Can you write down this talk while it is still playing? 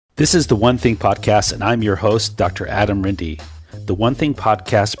This is the One Thing Podcast, and I'm your host, Dr. Adam Rindy. The One Thing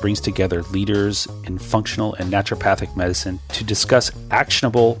Podcast brings together leaders in functional and naturopathic medicine to discuss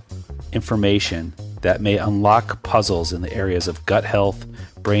actionable information that may unlock puzzles in the areas of gut health,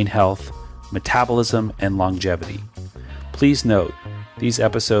 brain health, metabolism, and longevity. Please note, these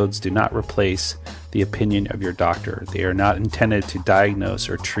episodes do not replace the opinion of your doctor. They are not intended to diagnose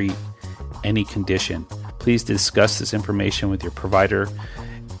or treat any condition. Please discuss this information with your provider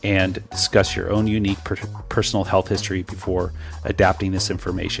and discuss your own unique personal health history before adapting this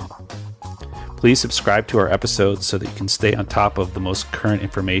information. Please subscribe to our episodes so that you can stay on top of the most current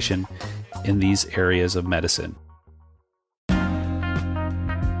information in these areas of medicine.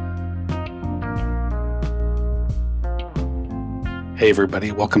 Hey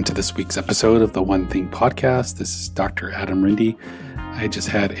everybody, welcome to this week's episode of the One Thing Podcast. This is Dr. Adam Rindy. I just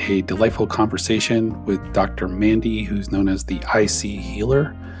had a delightful conversation with Dr. Mandy, who's known as the IC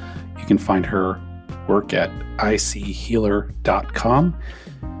Healer. You can find her work at ichealer.com.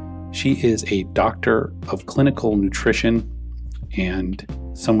 She is a doctor of clinical nutrition and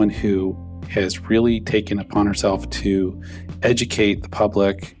someone who has really taken upon herself to educate the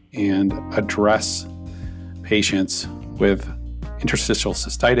public and address patients with interstitial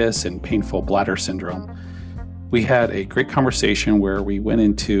cystitis and painful bladder syndrome. We had a great conversation where we went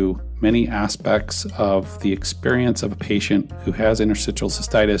into many aspects of the experience of a patient who has interstitial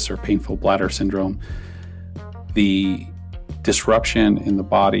cystitis or painful bladder syndrome, the disruption in the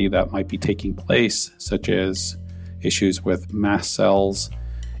body that might be taking place, such as issues with mast cells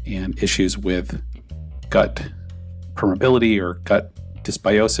and issues with gut permeability or gut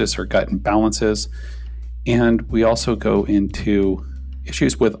dysbiosis or gut imbalances. And we also go into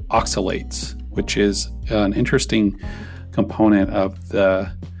issues with oxalates, which is an interesting component of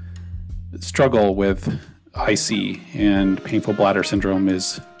the struggle with IC and painful bladder syndrome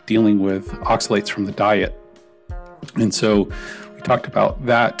is dealing with oxalates from the diet. And so we talked about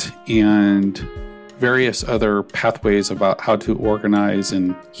that and various other pathways about how to organize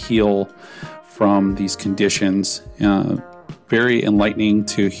and heal from these conditions. Very enlightening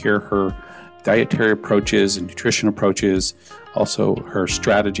to hear her dietary approaches and nutrition approaches, also her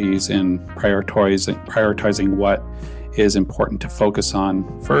strategies and prioritizing what is important to focus on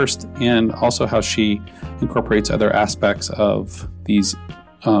first, and also how she incorporates other aspects of these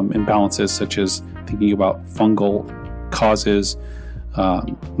imbalances, such as thinking about fungal causes,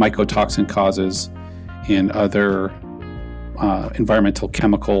 mycotoxin causes, and other environmental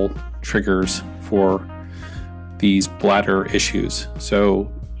chemical triggers for these bladder issues.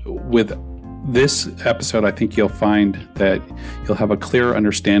 So with this episode, I think you'll find that you'll have a clear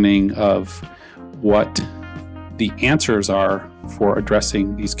understanding of what the answers are for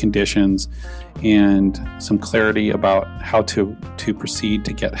addressing these conditions and some clarity about how to proceed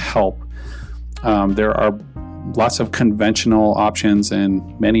to get help. There are lots of conventional options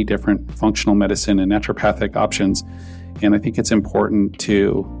and many different functional medicine and naturopathic options. And I think it's important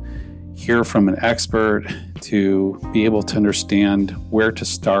to hear from an expert to be able to understand where to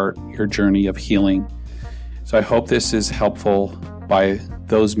start your journey of healing. So I hope this is helpful by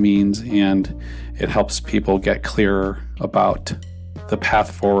those means, and it helps people get clearer about the path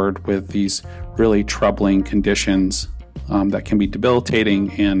forward with these really troubling conditions that can be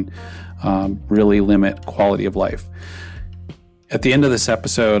debilitating and really limit quality of life. At the end of this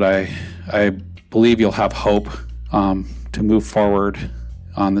episode, I believe you'll have hope to move forward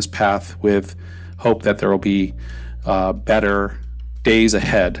on this path with hope that there will be better days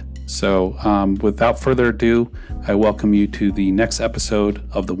ahead. So without further ado, I welcome you to the next episode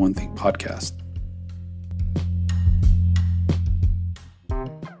of the One Thing Podcast.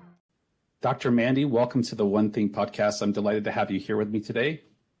 Dr. Mandy, welcome to the One Thing Podcast. I'm delighted to have you here with me today.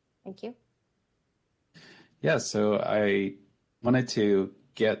 Thank you. Yeah, so I wanted to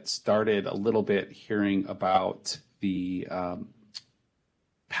get started a little bit hearing about the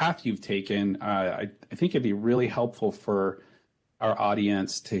path you've taken. I think it'd be really helpful for our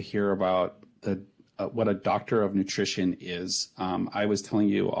audience to hear about what a doctor of nutrition is. I was telling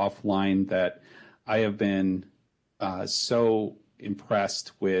you offline that I have been so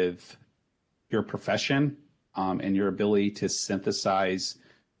impressed with your profession and your ability to synthesize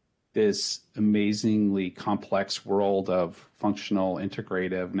this amazingly complex world of functional,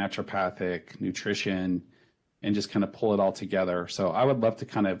 integrative, naturopathic nutrition and just kind of pull it all together. So I would love to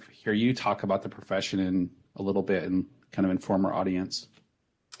kind of hear you talk about the profession in a little bit and kind of inform our audience.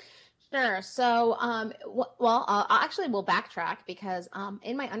 Sure. So, we'll backtrack because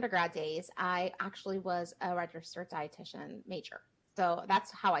in my undergrad days, I actually was a registered dietitian major. So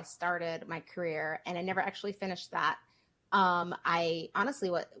that's how I started my career. And I never actually finished that. I honestly,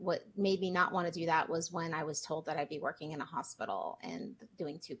 what made me not want to do that was when I was told that I'd be working in a hospital and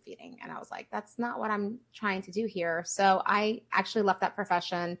doing tube feeding. And I was like, that's not what I'm trying to do here. So I actually left that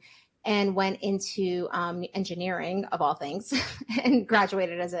profession and went into engineering of all things and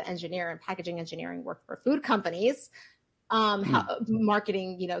graduated as an engineer in packaging engineering, worked for food companies,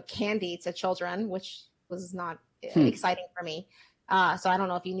 marketing, candy to children, which was not exciting for me. So I don't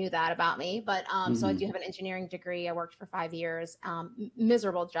know if you knew that about me, but so I do have an engineering degree. I worked for 5 years,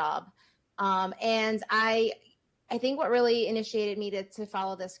 miserable job. And I think what really initiated me to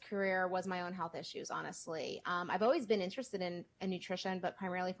follow this career was my own health issues, honestly. I've always been interested in nutrition, but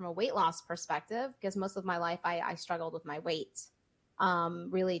primarily from a weight loss perspective, because most of my life I struggled with my weight.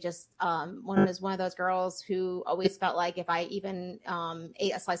 Really just was one of those girls who always felt like if I even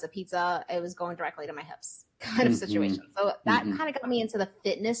ate a slice of pizza, it was going directly to my hips kind of situation. So that kind of got me into the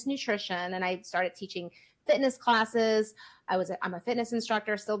fitness nutrition, and I started teaching fitness classes. I'm a fitness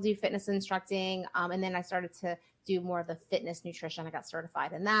instructor, still do fitness instructing. And then I started to do more of the fitness nutrition. I got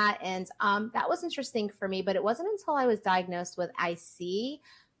certified in that. And that was interesting for me, but it wasn't until I was diagnosed with IC,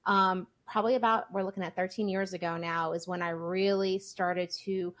 probably we're looking at 13 years ago now, is when I really started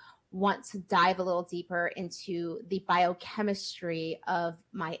to want to dive a little deeper into the biochemistry of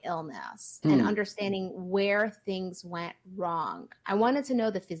my illness and understanding where things went wrong. I wanted to know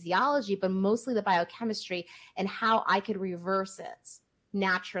the physiology, but mostly the biochemistry and how I could reverse it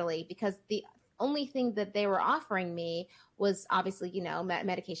naturally, because the only thing that they were offering me was obviously,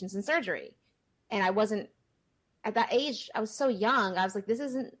 medications and surgery. And I wasn't at that age. I was so young. I was like, this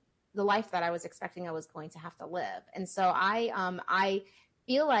isn't the life that I was expecting I was going to have to live. And so I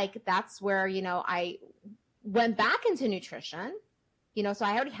feel like that's where, I went back into nutrition, so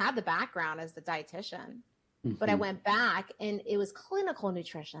I already had the background as the dietitian, but I went back and it was clinical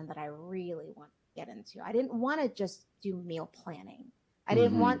nutrition that I really want to get into. I didn't want to just do meal planning. I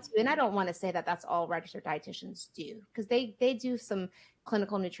didn't want to, and I don't want to say that that's all registered dietitians do, because they do some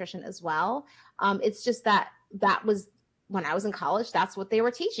clinical nutrition as well. It's just that was when I was in college, that's what they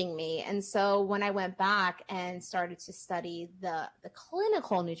were teaching me. And so when I went back and started to study the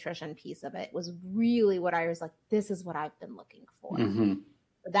clinical nutrition piece of it, was really what I was like, this is what I've been looking for.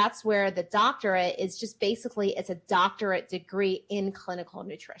 That's where the doctorate is just basically, it's a doctorate degree in clinical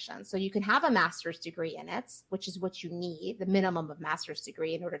nutrition. So you can have a master's degree in it, which is what you need, the minimum of master's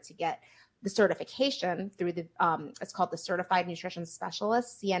degree in order to get the certification through it's called the Certified Nutrition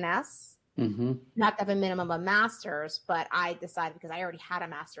Specialist, CNS. You have to have a minimum of master's, but I decided, because I already had a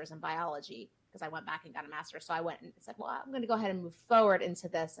master's in biology, because I went back and got a master's. So I went and said, well, I'm going to go ahead and move forward into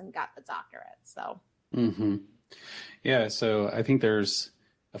this, and got the doctorate. So. Yeah. So I think there's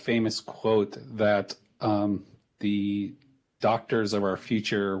a famous quote that the doctors of our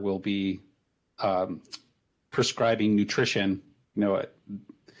future will be prescribing nutrition,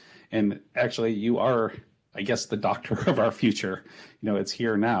 and actually you are, I guess, the doctor of our future. It's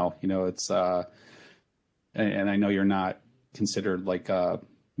here now. It's and I know you're not considered like a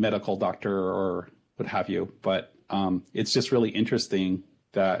medical doctor or what have you, but it's just really interesting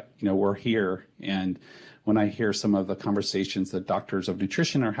that we're here. And when I hear some of the conversations that doctors of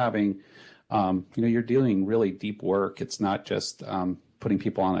nutrition are having, you're doing really deep work. It's not just putting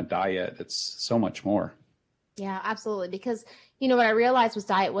people on a diet. It's so much more. Yeah, absolutely. Because, what I realized was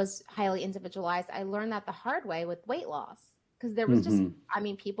diet was highly individualized. I learned that the hard way with weight loss, because there was just,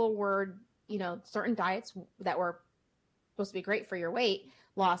 people were, certain diets that were supposed to be great for your weight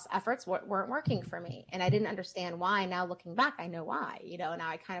loss efforts weren't working for me. And I didn't understand why. Now looking back, I know why. Now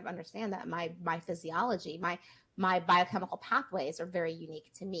I kind of understand that my physiology, my biochemical pathways are very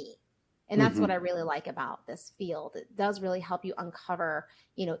unique to me. And that's what I really like about this field. It does really help you uncover,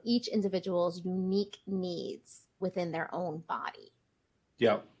 each individual's unique needs within their own body.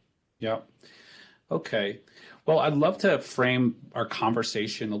 Yeah. Okay. Well, I'd love to frame our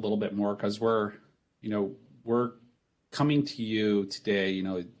conversation a little bit more, because we're coming to you today,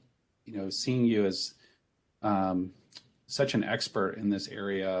 seeing you as such an expert in this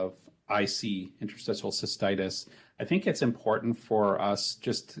area of IC, interstitial cystitis. I think it's important for us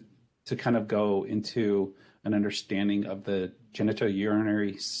just to kind of go into an understanding of the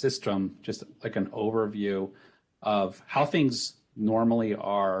genitourinary system, just like an overview of how things normally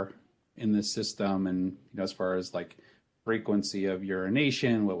are in the system, and as far as like frequency of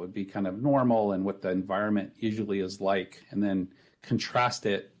urination, what would be kind of normal, and what the environment usually is like, and then contrast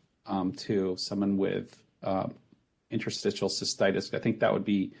it to someone with interstitial cystitis. I think that would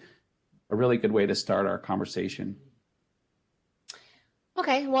be a really good way to start our conversation.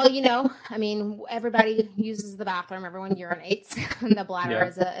 Okay. Well, everybody uses the bathroom. Everyone urinates. The bladder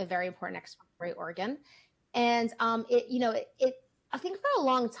is a very important excretory organ. And I think for a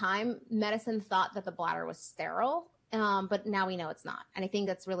long time, medicine thought that the bladder was sterile, but now we know it's not. And I think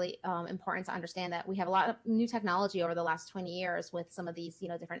that's really important to understand that we have a lot of new technology over the last 20 years with some of these,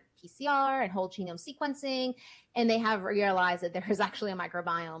 different PCR and whole genome sequencing, and they have realized that there is actually a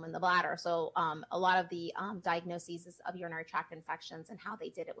microbiome in the bladder. So a lot of the diagnoses of urinary tract infections and how they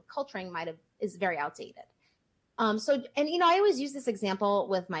did it with culturing is very outdated. I always use this example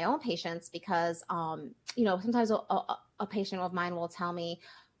with my own patients because, sometimes a patient of mine will tell me,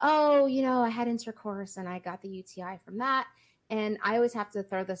 oh, I had intercourse and I got the UTI from that. And I always have to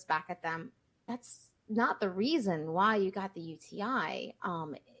throw this back at them. That's not the reason why you got the UTI.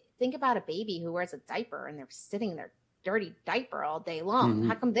 Think about a baby who wears a diaper and they're sitting in their dirty diaper all day long. Mm-hmm.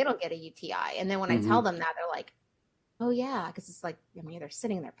 How come they don't get a UTI? And then when I tell them that, they're like, oh, yeah, because it's like, they're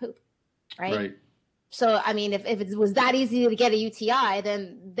sitting in their poop, right? So, if it was that easy to get a UTI,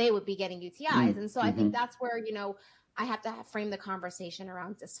 then they would be getting UTIs. And so I think that's where, I have to frame the conversation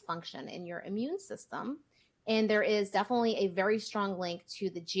around dysfunction in your immune system. And there is definitely a very strong link to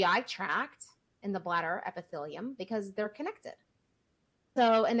the GI tract and the bladder epithelium because they're connected.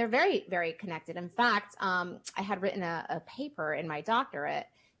 So, and they're very, very connected. In fact, I had written a paper in my doctorate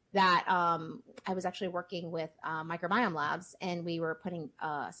that I was actually working with microbiome labs, and we were putting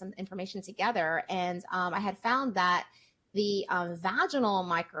some information together. And I had found that the vaginal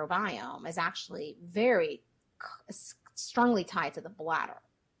microbiome is actually very strongly tied to the bladder.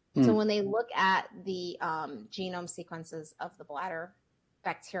 So when they look at the genome sequences of the bladder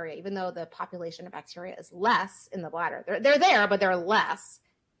bacteria, even though the population of bacteria is less in the bladder, they're there, but they're less.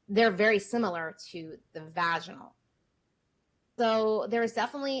 They're very similar to the vaginal. So there's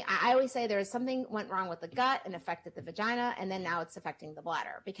definitely, I always say there's something went wrong with the gut and affected the vagina, and then now it's affecting the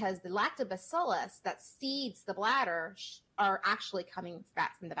bladder because the lactobacillus that seeds the bladder are actually coming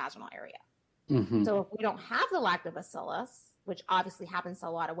from the vaginal area. Mm-hmm. So if we don't have the lactobacillus, which obviously happens to a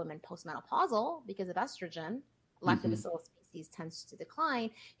lot of women postmenopausal because of estrogen, lactobacillus species tends to decline.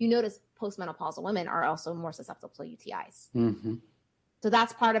 You notice postmenopausal women are also more susceptible to UTIs. Mm-hmm. So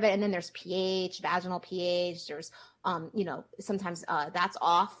that's part of it. And then there's pH, vaginal pH. There's, sometimes that's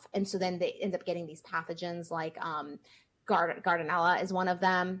off. And so then they end up getting these pathogens like Gardnerella is one of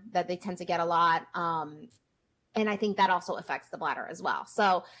them that they tend to get a lot. And I think that also affects the bladder as well.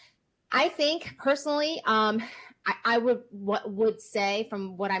 So I think personally, I would say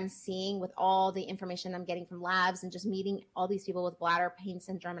from what I'm seeing with all the information I'm getting from labs and just meeting all these people with bladder pain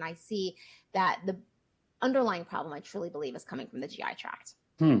syndrome, and I see that the underlying problem I truly believe is coming from the GI tract.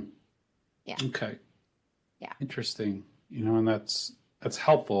 Yeah. Okay. Yeah. Interesting. And that's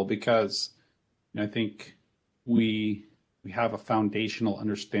helpful because I think we have a foundational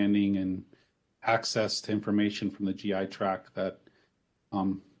understanding and access to information from the GI tract that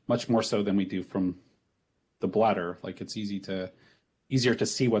much more so than we do from the bladder. Like it's easier to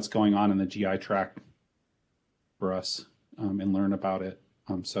see what's going on in the GI tract for us and learn about it.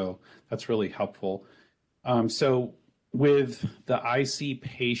 So that's really helpful. So with the IC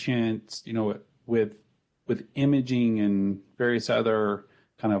patients, with imaging and various other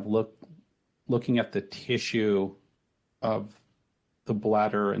kind of looking at the tissue of the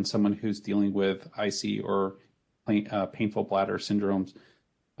bladder and someone who's dealing with IC or painful bladder syndromes,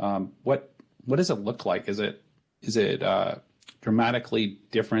 what does it look like? Is it dramatically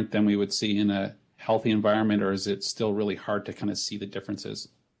different than we would see in a healthy environment, or is it still really hard to kind of see the differences?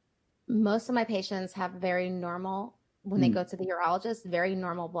 Most of my patients have very normal, when they go to the urologist, very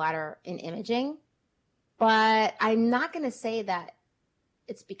normal bladder in imaging. But I'm not going to say that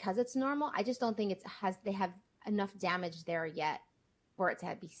it's because it's normal. I just don't think they have enough damage there yet for it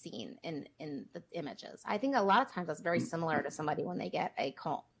to be seen in the images. I think a lot of times that's very similar to somebody when they get a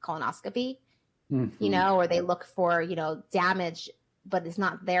colonoscopy, or they look for, damage, but it's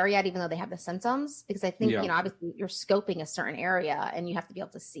not there yet, even though they have the symptoms. Because I think, obviously you're scoping a certain area and you have to be able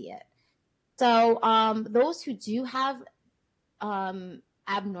to see it. So those who do have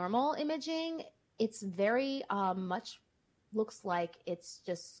abnormal imaging, it's very much looks like it's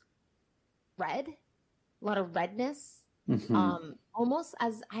just red, a lot of redness. Almost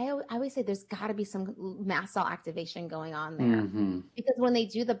as I always say, there's got to be some mast cell activation going on there because when they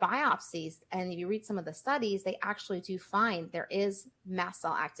do the biopsies and if you read some of the studies, they actually do find there is mast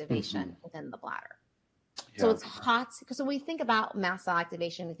cell activation within the bladder. Yeah. So it's hot because when we think about mast cell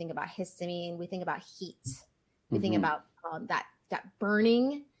activation, we think about histamine, we think about heat, we think about that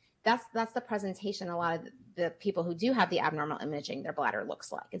burning. That's the presentation a lot of the people who do have the abnormal imaging, their bladder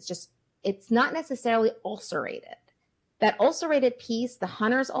looks like. It's not necessarily ulcerated. That ulcerated piece, the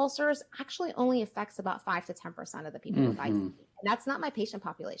Hunter's ulcers, actually only affects about 5 to 10% of the people with IBD. And that's not my patient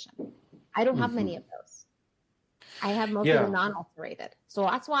population. I don't have many of those. I have mostly the non-ulcerated. So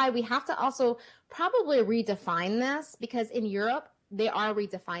that's why we have to also probably redefine this, because in Europe, they are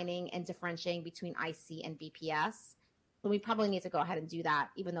redefining and differentiating between IC and BPS. So we probably need to go ahead and do that,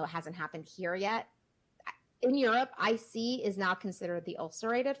 even though it hasn't happened here yet. In Europe, IC is now considered the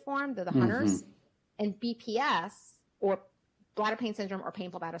ulcerated form. They're the hunters. And BPS, or bladder pain syndrome or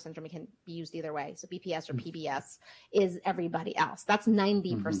painful bladder syndrome, it can be used either way. So BPS or PBS is everybody else. That's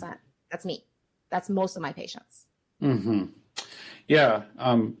 90%. That's me. That's most of my patients. Yeah.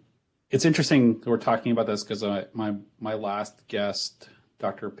 It's interesting that we're talking about this because my last guest,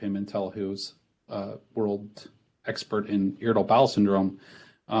 Dr. Pimentel, who's a world expert in irritable bowel syndrome,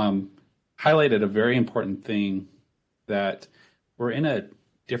 highlighted a very important thing, that we're in a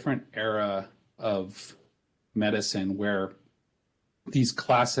different era of medicine where these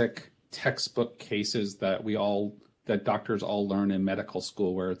classic textbook cases that doctors all learn in medical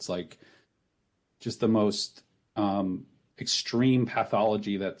school, where it's like just the most extreme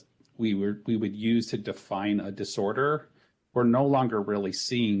pathology that we would use to define a disorder, we're no longer really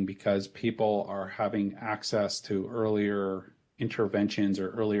seeing, because people are having access to earlier interventions or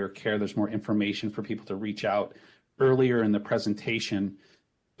earlier care. There's more information for people to reach out earlier in the presentation.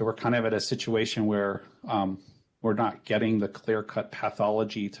 So we're kind of at a situation where we're not getting the clear-cut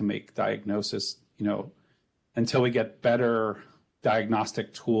pathology to make diagnosis, until we get better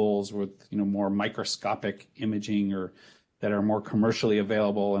diagnostic tools with, more microscopic imaging, or that are more commercially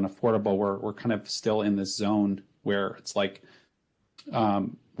available and affordable. We're kind of still in this zone where it's like,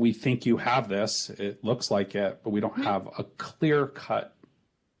 we think you have this, it looks like it, but we don't have a clear-cut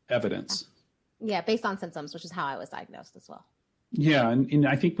evidence. Yeah, based on symptoms, which is how I was diagnosed as well. Yeah, and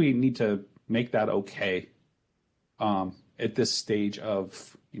I think we need to make that okay at this stage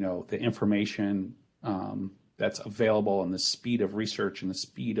of, the information that's available, and the speed of research, and the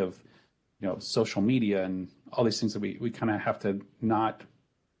speed of, social media, and all these things that we kind of have to not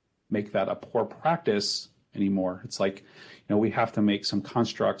make that a poor practice anymore. It's like, we have to make some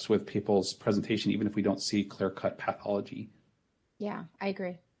constructs with people's presentation, even if we don't see clear-cut pathology. Yeah, I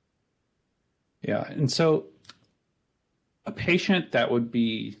agree. Yeah, and so a patient that would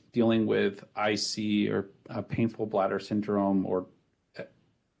be dealing with IC or painful bladder syndrome, or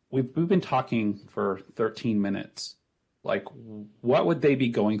we've been talking for 13 minutes. Like, what would they be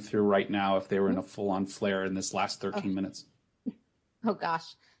going through right now if they were in a full-on flare in this last 13 minutes? Oh,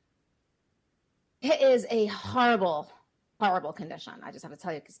 gosh. It is a horrible, horrible condition. I just have to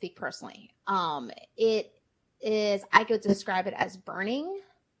tell you, speak personally. It is, I could describe it as burning,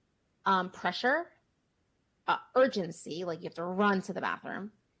 pressure, urgency, like you have to run to the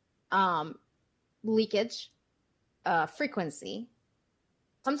bathroom, leakage, frequency,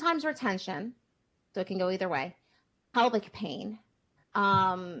 sometimes retention, so it can go either way, pelvic pain,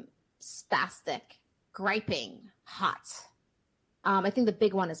 spastic, griping, hot. I think the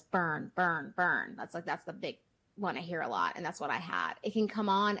big one is burn. That's the big one I hear a lot, and that's what I had. It can come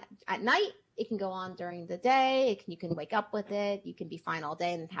on at night. It can go on during the day. You can wake up with it. You can be fine all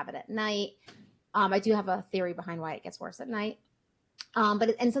day and have it at night. I do have a theory behind why it gets worse at night.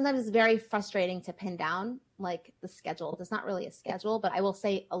 But sometimes it's very frustrating to pin down, like, the schedule. It's not really a schedule, but I will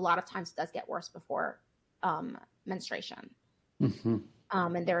say a lot of times it does get worse before menstruation.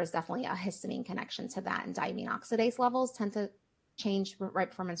 And there is definitely a histamine connection to that, and diamine oxidase levels tend to change right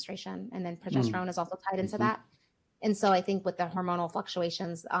before menstruation, and then progesterone is also tied into that. And so I think with the hormonal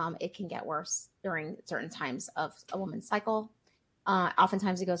fluctuations, it can get worse during certain times of a woman's cycle.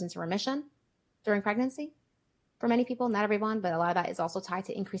 Oftentimes it goes into remission during pregnancy for many people, not everyone, but a lot of that is also tied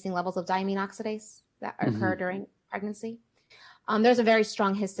to increasing levels of diamine oxidase that occur during pregnancy. There's a very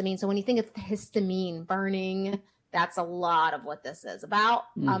strong histamine. So when you think of histamine burning, that's a lot of what this is about.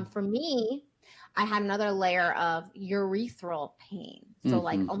 For me, I had another layer of urethral pain. So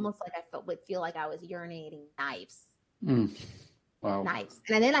like almost like I would feel like I was urinating knives. Wow. Knives.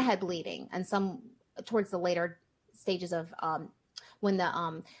 And then I had bleeding, and some towards the later stages of when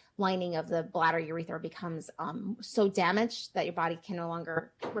the lining of the bladder urethra becomes so damaged that your body can no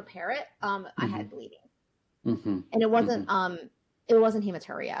longer repair it. I had bleeding. And it wasn't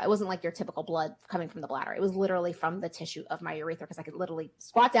hematuria. It wasn't like your typical blood coming from the bladder. It was literally from the tissue of my urethra, because I could literally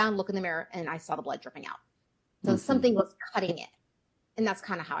squat down, look in the mirror, and I saw the blood dripping out. So something was cutting it. And that's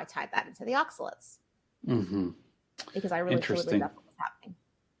kind of how I tied that into the oxalates. Because I really truly believe that's what was happening.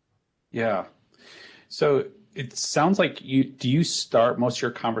 Yeah. So it sounds like do you start most of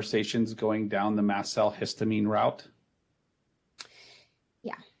your conversations going down the mast cell histamine route?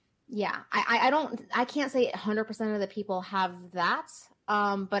 Yeah. I can't say 100% of the people have that.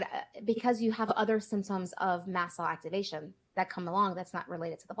 But because you have other symptoms of mast cell activation that come along, that's not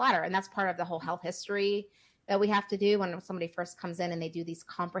related to the bladder. And that's part of the whole health history that we have to do when somebody first comes in and they do these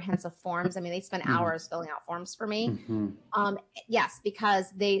comprehensive forms. I mean, they spend hours filling out forms for me. Yes,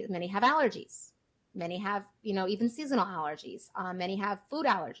 because many have allergies. Many have, even seasonal allergies. Many have food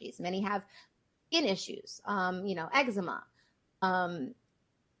allergies. Many have skin issues, eczema,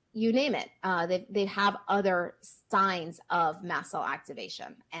 you name it. They have other signs of mast cell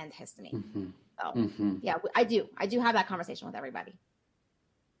activation and histamine. So yeah, I do have that conversation with everybody.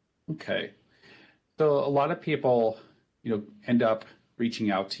 Okay. So a lot of people, end up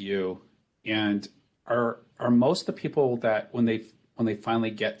reaching out to you, and are most of the people that when they finally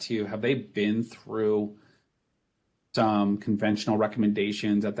get to you, have they been through some conventional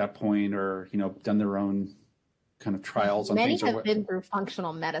recommendations at that point, or done their own kind of trials on Many things? Many have been through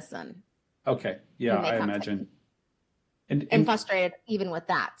functional medicine. Okay, yeah, I imagine. And frustrated even with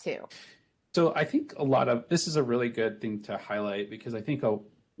that too. So I think this is a really good thing to highlight, because I think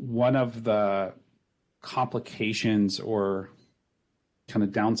one of the complications or kind of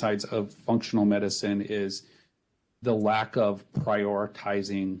downsides of functional medicine is the lack of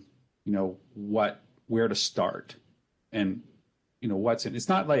prioritizing, where to start and, what's in. It's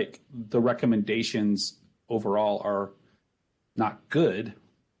not like the recommendations overall are not good,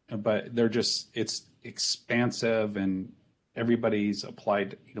 but it's expansive, and everybody's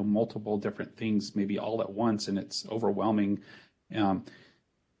applied, multiple different things, maybe all at once, and it's overwhelming. So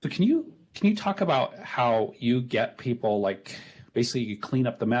can you talk about how you get people, like, basically you clean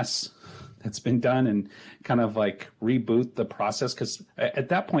up the mess that's been done and kind of like reboot the process? Because at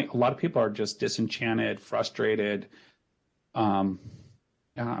that point, a lot of people are just disenchanted, frustrated.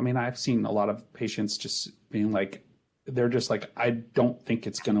 I've seen a lot of patients just being like, they're just like, I don't think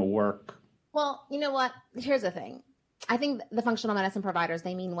it's going to work. Well, you know what? Here's the thing. I think the functional medicine providers,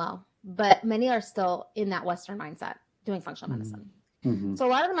 they mean well, but many are still in that Western mindset doing functional medicine. So a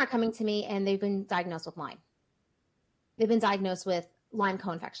lot of them are coming to me and they've been diagnosed with Lyme. They've been diagnosed with Lyme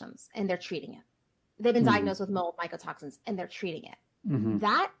co-infections and they're treating it. They've been diagnosed with mold mycotoxins and they're treating it.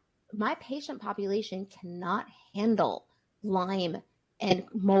 That my patient population cannot handle Lyme and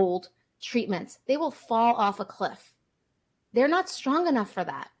mold treatments. They will fall off a cliff. They're not strong enough for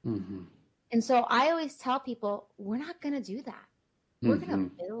that. And so I always tell people, we're not going to do that. We're going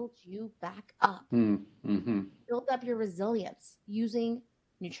to build you back up. Build up your resilience using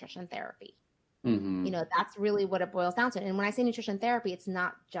nutrition therapy. That's really what it boils down to. And when I say nutrition therapy, it's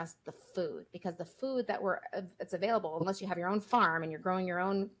not just the food, because the food it's available, unless you have your own farm and you're growing your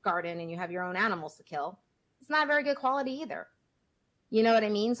own garden and you have your own animals to kill, it's not very good quality either. You know what I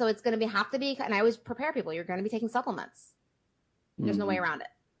mean? So it's going to have to be, and I always prepare people, you're going to be taking supplements. There's no way around it.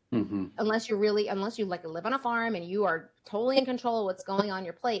 Unless you like live on a farm and you are totally in control of what's going on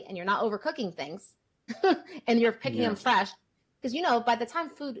your plate and you're not overcooking things and you're picking them fresh. Because, by the time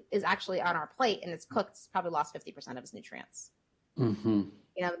food is actually on our plate and it's cooked, it's probably lost 50% of its nutrients. Then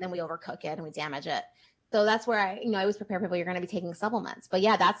we overcook it and we damage it. So that's where I always prepare people, you're going to be taking supplements. But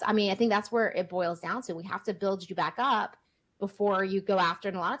yeah, I think that's where it boils down to. We have to build you back up before you go after.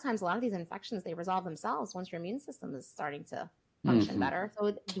 And a lot of times, a lot of these infections, they resolve themselves once your immune system is starting to function better.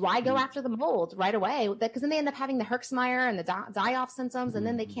 So do I go after the mold right away? Because then they end up having the Herxheimer and the die-off symptoms, and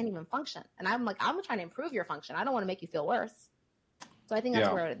then they can't even function. And I'm like, I'm trying to improve your function. I don't want to make you feel worse. So I think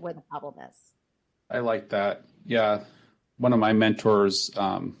that's where the problem is. I like that. Yeah. One of my mentors,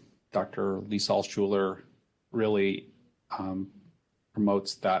 Dr. Lisa Altschuler, really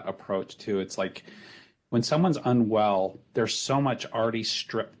promotes that approach too. It's like when someone's unwell, there's so much already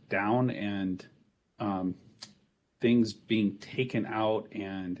stripped down and things being taken out,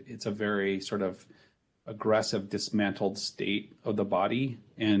 and it's a very sort of aggressive, dismantled state of the body.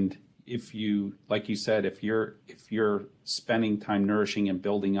 And if you, like you said, if you're spending time nourishing and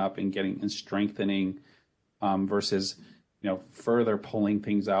building up and getting and strengthening versus further pulling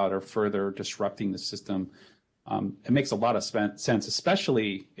things out or further disrupting the system, it makes a lot of sense,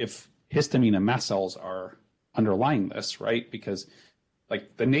 especially if histamine and mast cells are underlying this, right? Because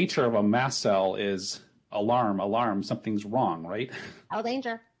like the nature of a mast cell is alarm, something's wrong, right? Cell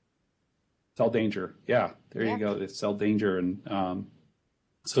danger. Cell danger. Yeah, there you go. It's cell danger. And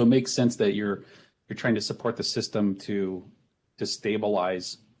so it makes sense that you're trying to support the system to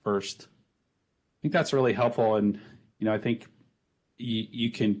stabilize first. I think that's really helpful. And, I think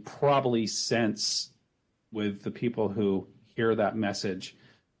you can probably sense with the people who hear that message,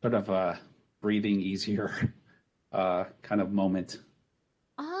 sort of a breathing easier kind of moment.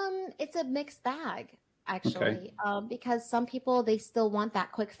 It's a mixed bag, actually, because some people, they still want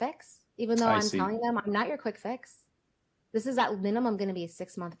that quick fix, even though I'm telling them I'm not your quick fix. This is at minimum going to be a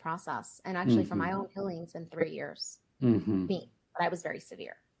 6-month process. And actually for my own healing, it's been 3 years. Me, but I was very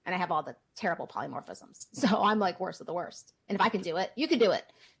severe. and I have all the terrible polymorphisms. So I'm like worst of the worst. And if I can do it, you can do it.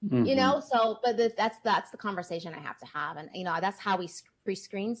 So, but that's the conversation I have to have. And, that's how we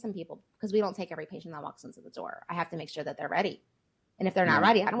pre-screen some people, because we don't take every patient that walks into the door. I have to make sure that they're ready. And if they're not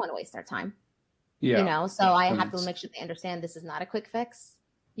ready, I don't want to waste their time. Yeah. So I have to make sure they understand this is not a quick fix.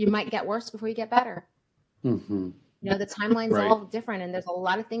 You might get worse before you get better. The timeline's all different. And there's a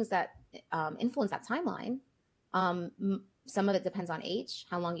lot of things that influence that timeline. Some of it depends on age,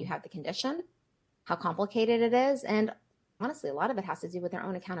 how long you have the condition, how complicated it is. And honestly, a lot of it has to do with their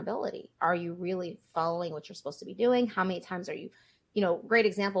own accountability. Are you really following what you're supposed to be doing? How many times are you, great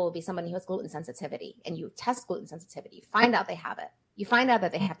example would be somebody who has gluten sensitivity, and you test gluten sensitivity, find out they have it. You find out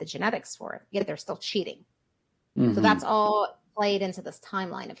that they have the genetics for it, yet they're still cheating. So that's all played into this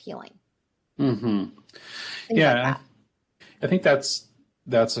timeline of healing. Yeah. I think that's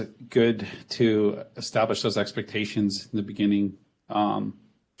good to establish those expectations in the beginning,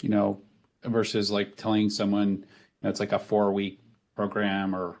 versus like telling someone it's like a 4-week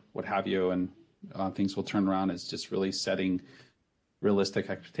program or what have you, and things will turn around. It's just really setting realistic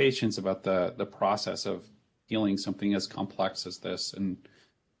expectations about the process of healing something as complex as this. And,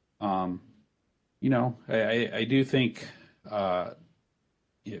 I do think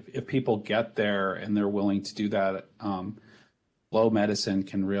if people get there and they're willing to do that, flow medicine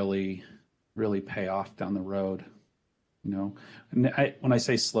can really, really pay off down the road. And when I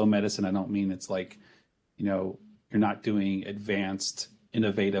say slow medicine, I don't mean it's like, you're not doing advanced,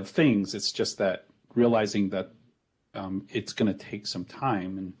 innovative things. It's just that realizing that it's going to take some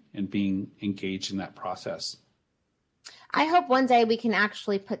time and being engaged in that process. I hope one day we can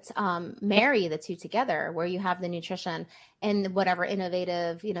actually marry the two together, where you have the nutrition and whatever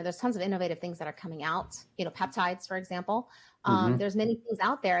innovative, there's tons of innovative things that are coming out, peptides, for example. There's many things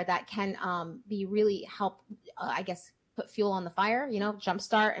out there that can be really help, put fuel on the fire,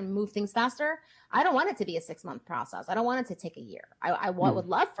 jumpstart and move things faster. I don't want it to be a 6-month process. I don't want it to take a year. I would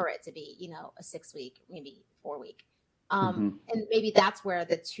love for it to be, a 6-week, maybe 4-week. And maybe that's where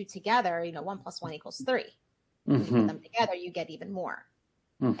the two together, 1 + 1 = 3. When you put them together, you get even more.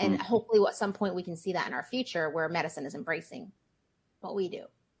 And hopefully at some point we can see that in our future, where medicine is embracing what we do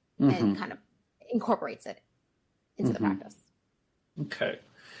and kind of incorporates it into the practice. Okay.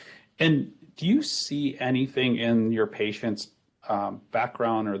 And do you see anything in your patients'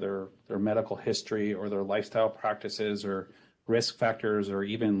 background or their medical history or their lifestyle practices or risk factors or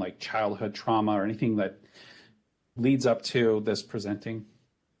even like childhood trauma or anything that leads up to this presenting?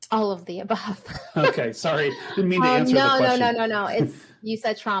 All of the above. Okay, sorry. Didn't mean to answer the question. No. You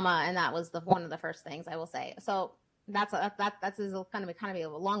said trauma, and that was one of the first things I will say. So that's kind of a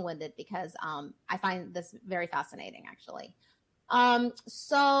long-winded, because I find this very fascinating, actually.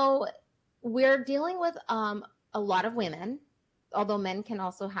 So we're dealing with a lot of women, although men can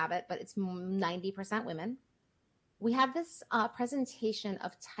also have it, but it's 90% women. We have this presentation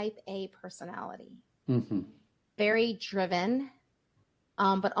of type A personality, very driven.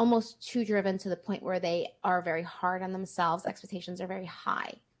 But almost too driven to the point where they are very hard on themselves. Expectations are very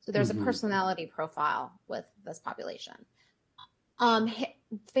high. So there's a personality profile with this population.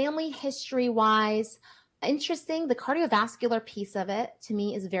 Family history wise, interesting. The cardiovascular piece of it to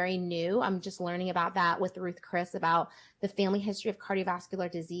me is very new. I'm just learning about that with Ruth Chris, about the family history of cardiovascular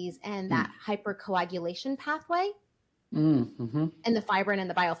disease and that hypercoagulation pathway. And the fibrin and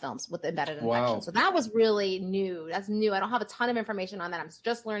the biofilms with the embedded infection. Wow. So that was really new. That's new. I don't have a ton of information on that. I'm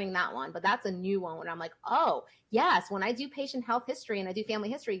just learning that one, but that's a new one when I'm like, oh, yes, when I do patient health history and I do family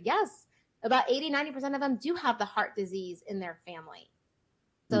history, yes, about 80-90% of them do have the heart disease in their family.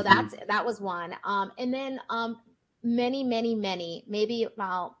 So that was one. And then many, maybe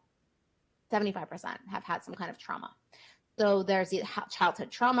about 75% have had some kind of trauma. So there's childhood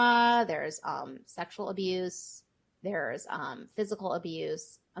trauma, there's sexual abuse, there's physical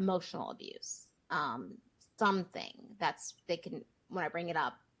abuse, emotional abuse, something that's when I bring it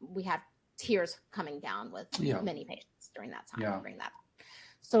up, we have tears coming down with many patients during that time. I bring that up.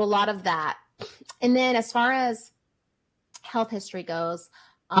 So a lot of that. And then as far as health history goes,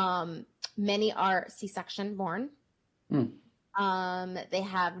 many are C-section born. They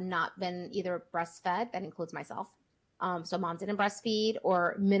have not been either breastfed, that includes myself. So mom didn't breastfeed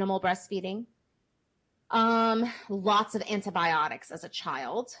or minimal breastfeeding. Lots of antibiotics as a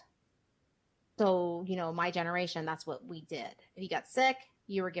child. So, my generation, that's what we did. If you got sick,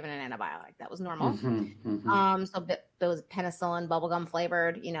 you were given an antibiotic. That was normal. So those penicillin, bubblegum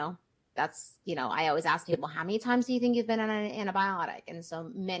flavored, that's, I always ask people, how many times do you think you've been on an antibiotic? And so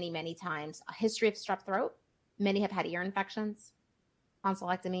many times. A history of strep throat. Many have had ear infections,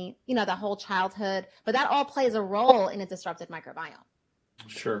 tonsillectomy, the whole childhood. But that all plays a role in a disrupted microbiome.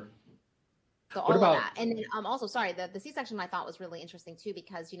 Sure. So What all of about, that. And then also, sorry, the C-section I thought was really interesting too,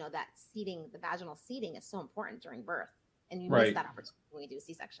 because, that seating, the vaginal seating is so important during birth. And you miss right, that opportunity when you do a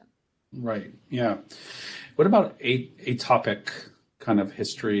C-section. right. Yeah. What about atopic kind of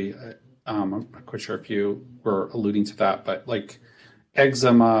history? I'm not quite sure if you were alluding to that, but like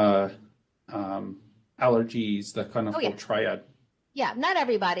eczema, allergies, the kind of Oh, whole yeah. triad. Yeah, not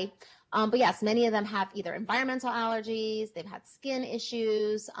everybody. But yes, many of them have either environmental allergies, they've had skin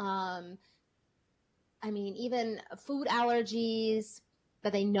issues, even food allergies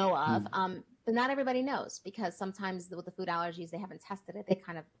that they know of. But not everybody knows, because sometimes with the food allergies, they haven't tested it. They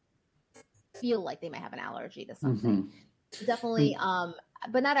kind of feel like they might have an allergy to something. Mm-hmm. Definitely,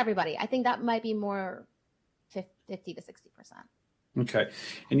 but not everybody. I think that might be more 50 to 60%. Okay.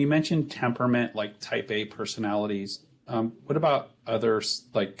 And you mentioned temperament, like type A personalities. What about other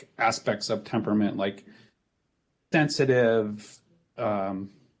like aspects of temperament, like sensitive,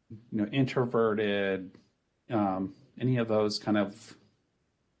 introverted, any of those kind of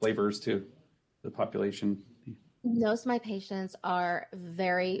flavors to the population? Most of my patients are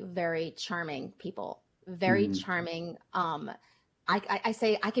very, very charming people, very charming. I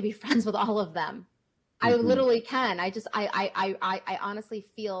say I could be friends with all of them. I literally can. I honestly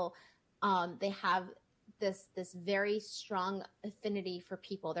feel they have this very strong affinity for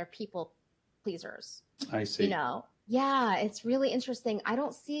people. They're people pleasers. I see. Yeah, it's really interesting. I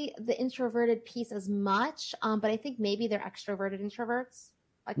don't see the introverted piece as much, but I think maybe they're extroverted introverts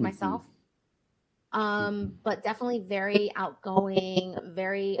like myself. But definitely very outgoing,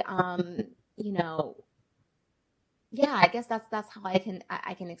 very yeah, I guess that's how I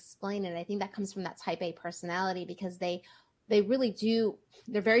can explain it. I think that comes from that type A personality, because they really do,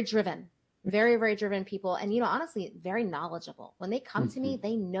 they're very driven, very, very driven people. And, honestly, very knowledgeable. When they come to me,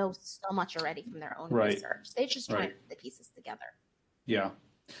 they know so much already from their own research. They just try to put the pieces together. Yeah.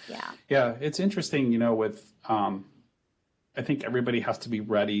 Yeah. Yeah. It's interesting, with, I think everybody has to be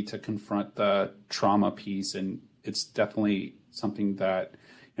ready to confront the trauma piece. And it's definitely something that,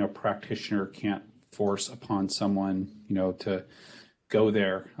 a practitioner can't force upon someone, to go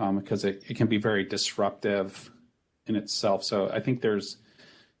there, because it can be very disruptive in itself. So I think there's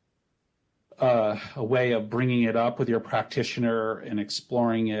a way of bringing it up with your practitioner and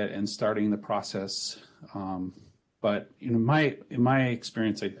exploring it and starting the process. But in my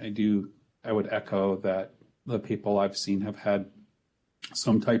experience, I would echo that the people I've seen have had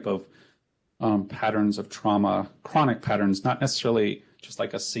some type of patterns of trauma, chronic patterns, not necessarily just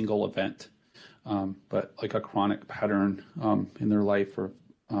like a single event, but like a chronic pattern in their life, or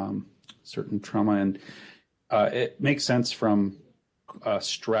certain trauma. And it makes sense from a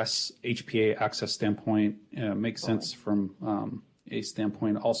stress HPA access standpoint. It makes sense from a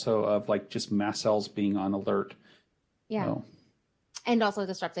standpoint also of like just mast cells being on alert. Yeah. So. And also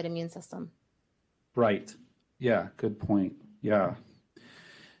disrupted immune system. Right. Yeah. Good point. Yeah.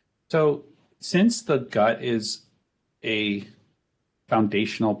 So since the gut is a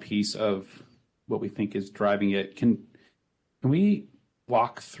foundational piece of what we think is driving it, can we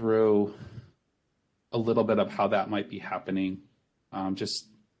walk through a little bit of how that might be happening? Just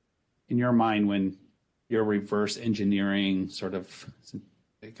in your mind, when you're reverse engineering sort of,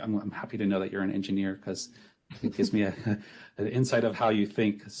 I'm happy to know that you're an engineer, because it gives me an insight of how you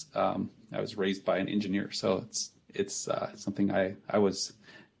think. I was raised by an engineer, so it's something I was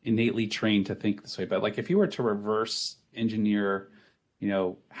innately trained to think this way. But like, if you were to reverse engineer,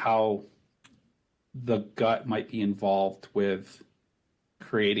 how the gut might be involved with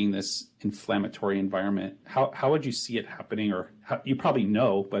creating this inflammatory environment, how would you see it happening? Or you probably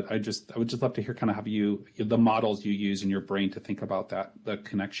know, but I would just love to hear kind of how the models you use in your brain to think about that, the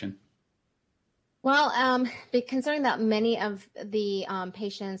connection. Well, considering that many of the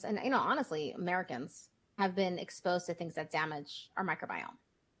patients, and honestly, Americans have been exposed to things that damage our microbiome.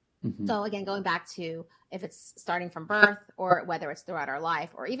 So again, going back to if it's starting from birth, or whether it's throughout our life,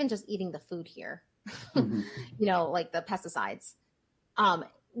 or even just eating the food here, like the pesticides,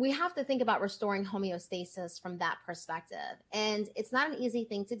 we have to think about restoring homeostasis from that perspective. And it's not an easy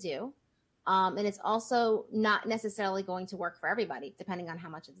thing to do. And it's also not necessarily going to work for everybody, depending on how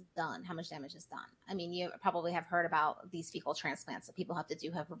much damage is done. I mean, you probably have heard about these fecal transplants that people have to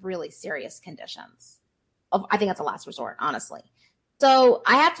do, have really serious conditions. I think that's a last resort, honestly. So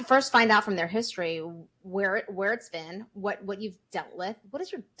I have to first find out from their history where it's been, what you've dealt with. What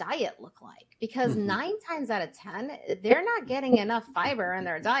does your diet look like? Because 9 times out of 10, they're not getting enough fiber in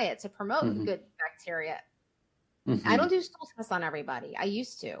their diet to promote good bacteria I don't do stool tests on everybody. I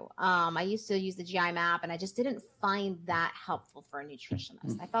used to. I used to use the GI map, and I just didn't find that helpful for a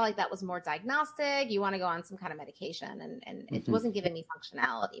nutritionist. I felt like that was more diagnostic. You want to go on some kind of medication, and it wasn't giving me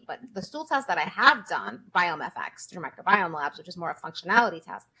functionality. But the stool test that I have done, BiomeFX through Microbiome Labs, which is more a functionality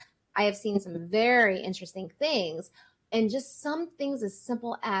test, I have seen some very interesting things, and just some things as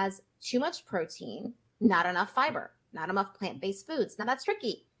simple as too much protein, not enough fiber, not enough plant-based foods. Now that's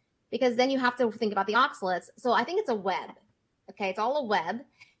tricky, because then you have to think about the oxalates. So I think it's a web. Okay, it's all a web.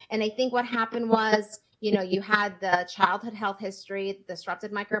 And I think what happened was, you had the childhood health history,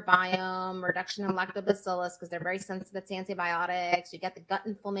 disrupted microbiome, reduction in lactobacillus, because they're very sensitive to antibiotics. You get the gut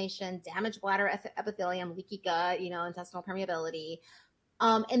inflammation, damaged bladder epithelium, leaky gut, intestinal permeability.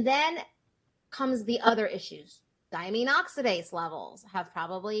 And then comes the other issues. Diamine oxidase levels have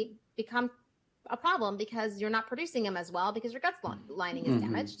probably become a problem because you're not producing them as well because your gut lining is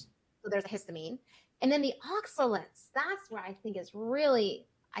damaged. So there's a histamine. And then the oxalates, that's where I think is really,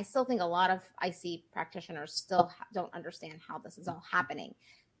 I still think a lot of IC practitioners still don't understand how this is all happening.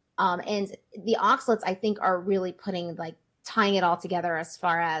 And the oxalates, I think, are really tying it all together as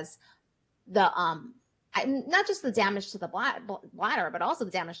far as the, not just the damage to the bladder, but also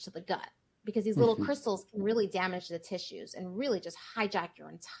the damage to the gut, because these little crystals can really damage the tissues and really just hijack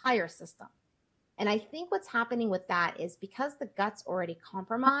your entire system. And I think what's happening with that is because the gut's already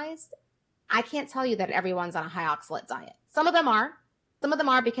compromised, I can't tell you that everyone's on a high oxalate diet. Some of them are. Some of them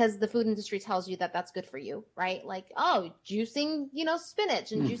are because the food industry tells you that that's good for you, right? Like, juicing,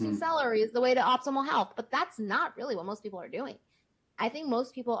 spinach and juicing celery is the way to optimal health. But that's not really what most people are doing. I think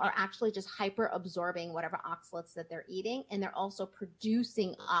most people are actually just hyper absorbing whatever oxalates that they're eating. And they're also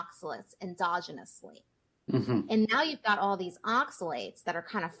producing oxalates endogenously. And now you've got all these oxalates that are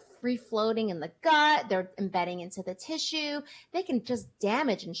kind of free floating in the gut. They're embedding into the tissue. They can just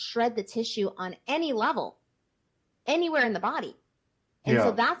damage and shred the tissue on any level, anywhere in the body. And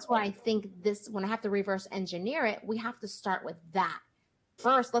so that's why I think when I have to reverse engineer it, we have to start with that.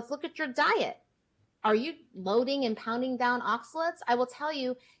 First, let's look at your diet. Are you loading and pounding down oxalates? I will tell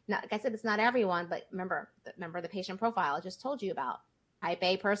you, like I said, it's not everyone, but remember the patient profile I just told you about. Type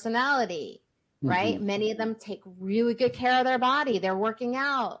A personality. Right? Many of them take really good care of their body. They're working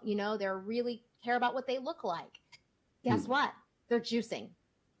out, they're really care about what they look like. Guess what? They're juicing.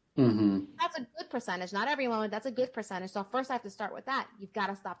 That's a good percentage. Not everyone, but that's a good percentage. So first I have to start with that. You've got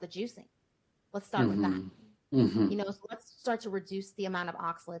to stop the juicing. Let's start with that. So let's start to reduce the amount of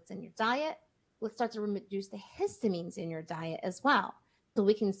oxalates in your diet. Let's start to reduce the histamines in your diet as well. So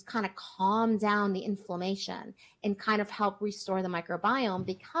we can kind of calm down the inflammation and kind of help restore the microbiome,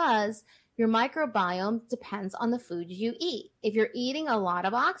 because your microbiome depends on the food you eat. If you're eating a lot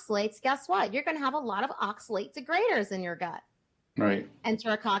of oxalates, guess what? You're going to have a lot of oxalate degraders in your gut. Right.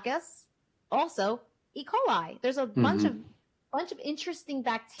 Enterococcus, also E. coli. There's a bunch of interesting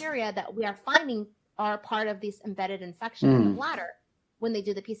bacteria that we are finding are part of these embedded infections in the bladder. When they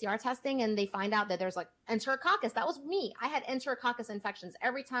do the PCR testing and they find out that there's Enterococcus, that was me. I had Enterococcus infections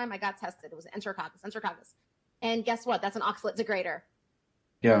every time I got tested. It was Enterococcus. And guess what? That's an oxalate degrader.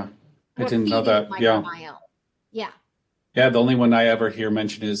 Yeah. I didn't know that. Yeah. The only one I ever hear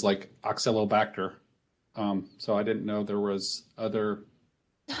mentioned is Oxalobacter. So I didn't know there was other.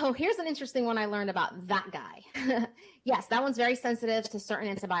 Oh, here's an interesting one I learned about that guy. Yes, that one's very sensitive to certain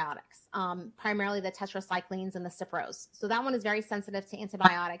antibiotics, primarily the tetracyclines and the Cipros. So that one is very sensitive to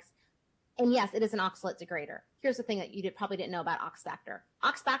antibiotics. And yes, it is an oxalate degrader. Here's the thing that you probably didn't know about Oxbacter.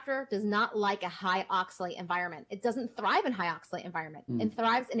 Oxbacter does not like a high oxalate environment. It doesn't thrive in high oxalate environment. It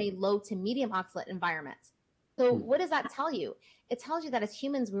thrives in a low to medium oxalate environment. So what does that tell you? It tells you that as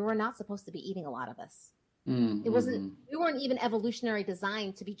humans, we were not supposed to be eating a lot of this. It wasn't. We weren't even evolutionary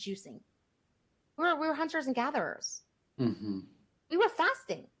designed to be juicing. We were hunters and gatherers. We were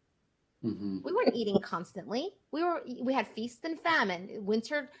fasting. We weren't eating constantly. We had feast and famine,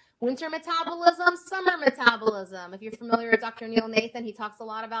 winter metabolism, summer metabolism. If you're familiar with Dr. Neil Nathan, he talks a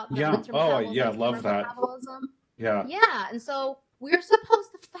lot about the winter metabolism. Love that. Metabolism. Yeah. And so we're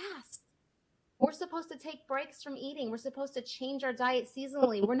supposed to fast. We're supposed to take breaks from eating. We're supposed to change our diet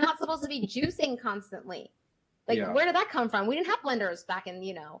seasonally. We're not supposed to be juicing constantly. Where did that come from? We didn't have blenders back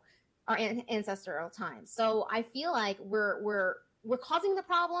in, our ancestral times. So I feel like we're causing the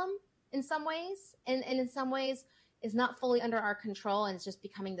problem in some ways, and in some ways is not fully under our control, and it's just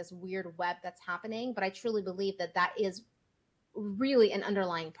becoming this weird web that's happening. But I truly believe that is really an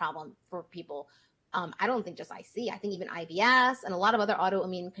underlying problem for people. I don't think just IC. I think even IBS and a lot of other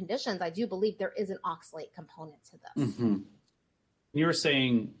autoimmune conditions, I do believe there is an oxalate component to this. You were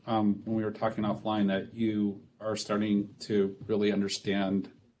saying when we were talking offline that you are starting to really understand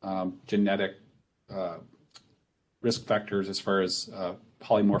genetic risk factors as far as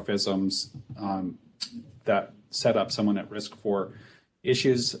polymorphisms that set up someone at risk for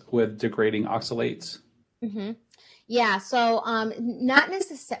issues with degrading oxalates? Mm-hmm. Yeah, so not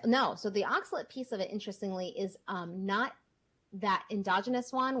necessarily, no. So the oxalate piece of it, interestingly, is not that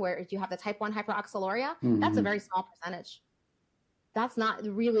endogenous one where if you have the type 1 hyperoxaluria, that's a very small percentage. That's not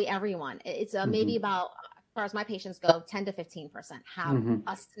really everyone. It's maybe about, as far as my patients go, 10 to 15% have a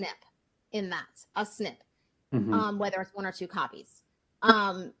SNP in that, a SNP, whether it's 1 or 2 copies.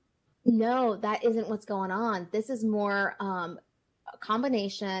 No, that isn't what's going on. This is more a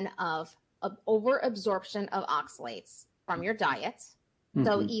combination of overabsorption of oxalates from your diet.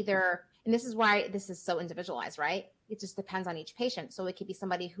 So either, and this is why this is so individualized, right? It just depends on each patient. So it could be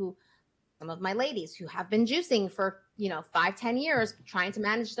somebody who, some of my ladies who have been juicing for, 5-10 years, trying to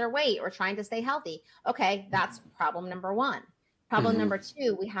manage their weight or trying to stay healthy. Okay, that's problem number 1. Problem number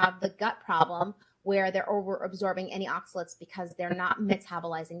 2, we have the gut problem where they're overabsorbing any oxalates because they're not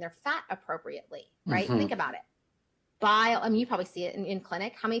metabolizing their fat appropriately, right? Think about it. Bile, I mean, you probably see it in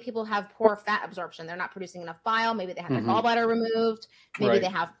clinic. How many people have poor fat absorption? They're not producing enough bile. Maybe they have their gallbladder removed. Maybe they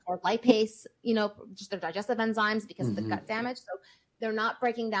have poor lipase, just their digestive enzymes because of the gut damage. So they're not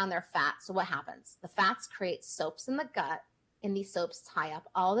breaking down their fat. So what happens? The fats create soaps in the gut, and these soaps tie up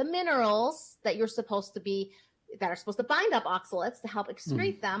all the minerals that are supposed to bind up oxalates to help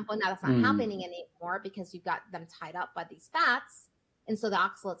excrete them. But now that's not happening anymore because you've got them tied up by these fats. And so the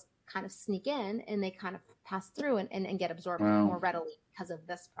oxalates kind of sneak in and they kind of pass through and get absorbed more readily because of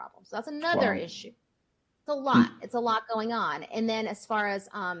this problem. So that's another issue. It's a lot. It's a lot going on. And then as far as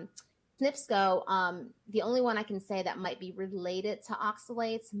SNPs go, the only one I can say that might be related to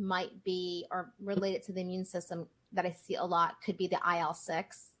oxalates might be, or related to the immune system that I see a lot, could be the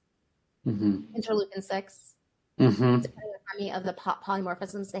IL-6, interleukin 6. Depending on how many of the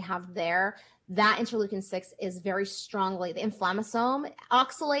polymorphisms they have there. That interleukin 6 is very strongly, the inflammasome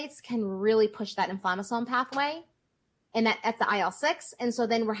oxalates can really push that inflammasome pathway, and that's the IL-6. And so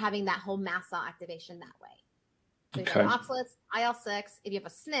then we're having that whole mast cell activation that way. So you have oxalates, IL-6. If you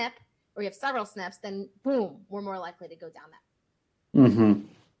have a SNP or you have several SNPs, then boom, we're more likely to go down that.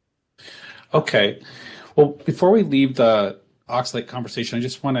 Okay. Well, before we leave the oxalate conversation, I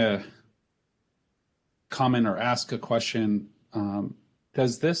just want to comment or ask a question.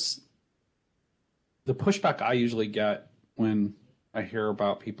 Does the pushback I usually get when I hear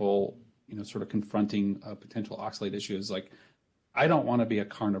about people, sort of confronting a potential oxalate issue is like, I don't want to be a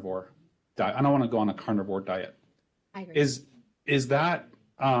carnivore diet. I don't want to go on a carnivore diet. I agree. Is that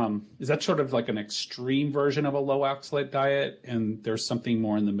sort of like an extreme version of a low oxalate diet, and there's something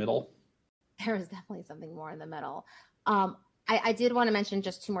more in the middle? There is definitely something more in the middle. I did want to mention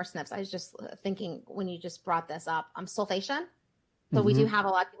just 2 more SNPs. I was just thinking when you just brought this up, sulfation. So we do have a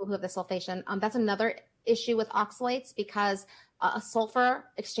lot of people who have the sulfation. That's another issue with oxalates because a sulfur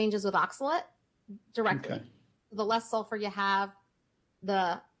exchanges with oxalate directly. Okay. The less sulfur you have,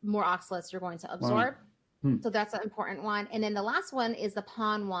 the more oxalates you're going to absorb. Wow. So that's an important one. And then the last one is the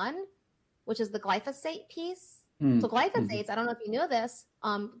PON1, which is the glyphosate piece. So glyphosates, I don't know if you know this,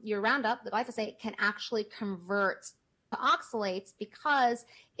 your Roundup, the glyphosate can actually convert to oxalates because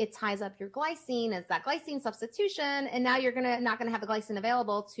it ties up your glycine as that glycine substitution, and now you're not gonna have the glycine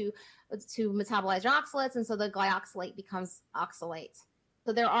available to metabolize your oxalates, and so the glyoxylate becomes oxalate.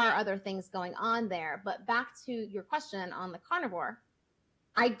 So there are other things going on there. But back to your question on the carnivore,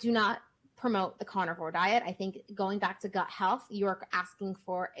 I do not promote the carnivore diet. I think going back to gut health, you're asking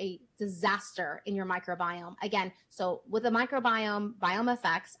for a disaster in your microbiome. Again, so with the microbiome, biome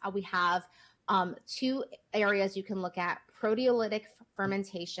effects, we have 2 areas you can look at: proteolytic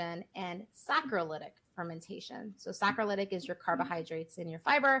fermentation and saccharolytic fermentation. So saccharolytic is your carbohydrates and your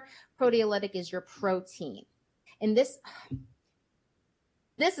fiber. Proteolytic is your protein. And this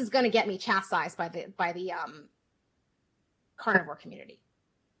is going to get me chastised by the carnivore community.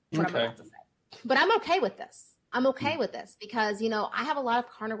 What I'm about to say. But I'm okay with this. I'm okay with this because, I have a lot of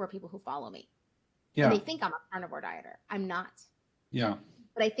carnivore people who follow me. Yeah. And they think I'm a carnivore dieter. I'm not. Yeah.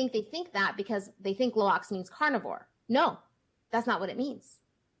 But I think they think that because they think low ox means carnivore. No, that's not what it means.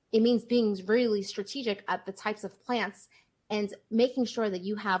 It means being really strategic at the types of plants and making sure that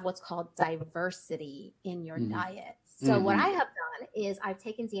you have what's called diversity in your diet. So what I have done is I've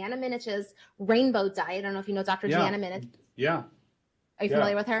taken Deanna Minich's rainbow diet. I don't know if you know Dr. Deanna Minich. Yeah. Are you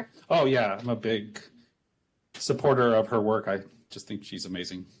familiar with her? Oh, yeah. I'm a big supporter of her work. I just think she's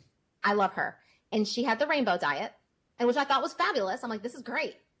amazing. I love her. And she had the rainbow diet, and which I thought was fabulous. I'm like, this is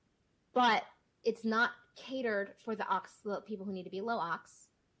great. But it's not catered for the people who need to be low ox.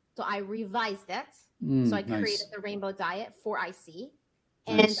 So I revised it. So I created the rainbow diet for IC.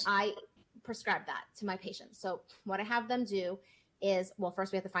 And I prescribe that to my patients. So what I have them do is, well,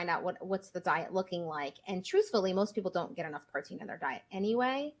 first we have to find out what's the diet looking like. And truthfully, most people don't get enough protein in their diet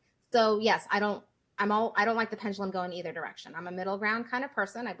anyway. So yes, I don't like the pendulum going either direction. I'm a middle ground kind of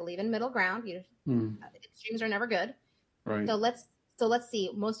person. I believe in middle ground. Extremes are never good. Right. So let's see.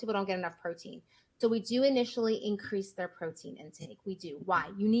 Most people don't get enough protein. So we do initially increase their protein intake. We do. Why?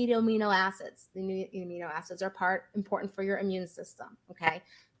 You need amino acids. The amino acids are important for your immune system. Okay.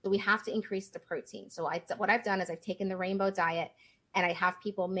 So we have to increase the protein. So what I've done is I've taken the rainbow diet and I have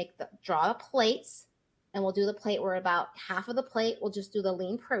people draw the plates, and we'll do the plate where about half of the plate, we'll just do the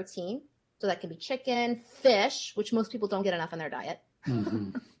lean protein. So that can be chicken, fish, which most people don't get enough in their diet.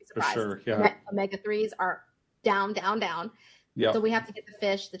 Mm-hmm. For sure. Yeah. Omega-3s are down. Yeah. So we have to get the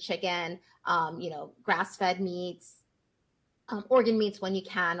fish, the chicken, grass-fed meats, organ meats when you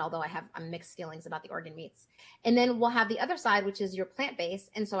can, although I have mixed feelings about the organ meats. And then we'll have the other side, which is your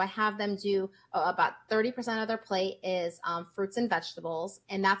plant-based. And so I have them do about 30% of their plate is fruits and vegetables.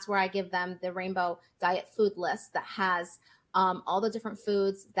 And that's where I give them the rainbow diet food list that has all the different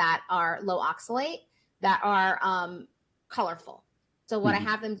foods that are low oxalate, that are colorful. So what I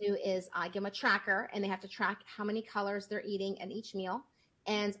have them do is I give them a tracker, and they have to track how many colors they're eating in each meal.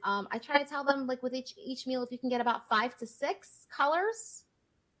 And I try to tell them, like with each meal, if you can get about 5 to 6 colors,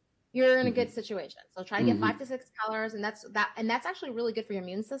 you're in a good situation. So try to get 5 to 6 colors, and that's actually really good for your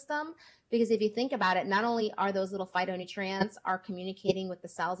immune system, because if you think about it, not only are those little phytonutrients are communicating with the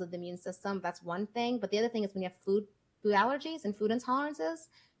cells of the immune system, that's one thing, but the other thing is when you have food allergies and food intolerances,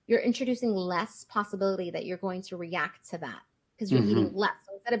 you're introducing less possibility that you're going to react to that because you're eating less.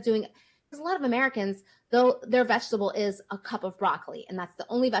 So instead of doing, because a lot of Americans, though, their vegetable is a cup of broccoli, and that's the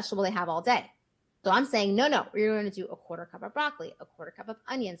only vegetable they have all day. So I'm saying, no, we're going to do a quarter cup of broccoli, a quarter cup of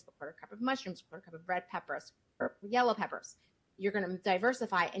onions, a quarter cup of mushrooms, a quarter cup of red peppers, or yellow peppers. You're going to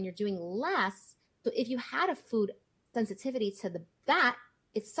diversify, and you're doing less. So if you had a food sensitivity to that,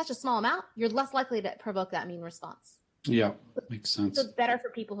 it's such a small amount, you're less likely to provoke that immune response. Yeah, makes sense. So it's better for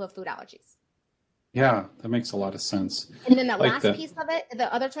people who have food allergies. Yeah, that makes a lot of sense. And then the last piece of it,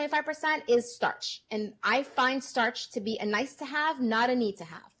 the other 25%, is starch. And I find starch to be a nice to have, not a need to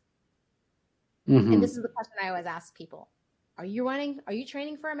have. And this is the question I always ask people. Are you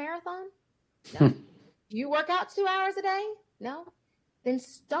training for a marathon? No. Do you work out 2 hours a day? No. Then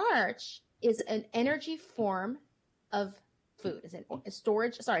starch is an energy form of food. It's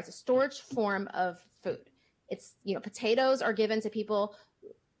a storage form of food. It's, potatoes are given to people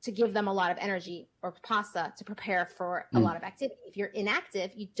to give them a lot of energy, or pasta to prepare for a lot of activity. If you're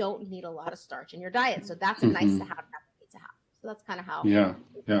inactive, you don't need a lot of starch in your diet. So that's a nice to have, not a need to have. So that's kind of how. Yeah.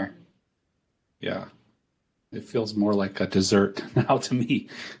 It feels more like a dessert now to me.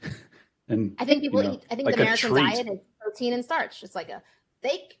 And I think people eat, I think like the American diet is protein and starch. It's like a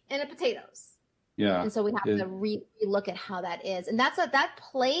steak and a potatoes. Yeah. And so we have to re-look at how that is. And that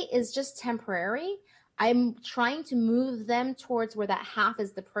plate is just temporary. I'm trying to move them towards where that half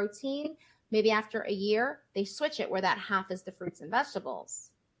is the protein. Maybe after a year, they switch it where that half is the fruits and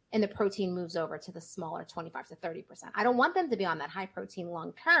vegetables, and the protein moves over to the smaller 25 to 30%. I don't want them to be on that high protein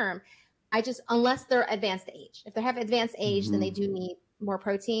long term. Unless they're advanced age. If they have advanced age, then they do need more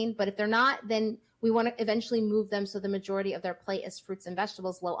protein. But if they're not, then we want to eventually move them so the majority of their plate is fruits and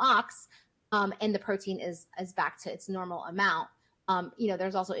vegetables, low ox, and the protein is back to its normal amount.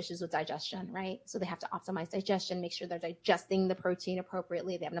 There's also issues with digestion, right? So they have to optimize digestion, make sure they're digesting the protein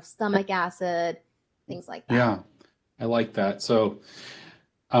appropriately. They have enough stomach acid, things like that. Yeah, I like that. So,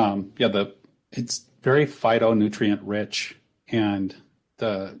 it's very phytonutrient rich, and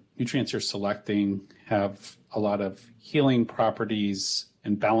the nutrients you're selecting have a lot of healing properties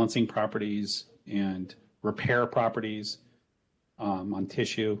and balancing properties and repair properties on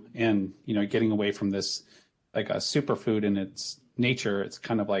tissue. And, getting away from this, like a superfood in its nature, it's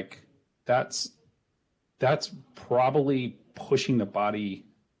kind of like that's probably pushing the body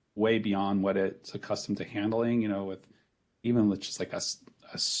way beyond what it's accustomed to handling, with even just like a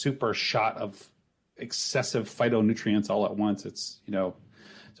super shot of excessive phytonutrients all at once. It's,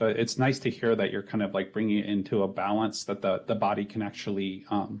 so it's nice to hear that you're kind of like bringing it into a balance that the body can actually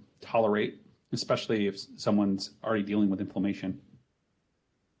tolerate, especially if someone's already dealing with inflammation.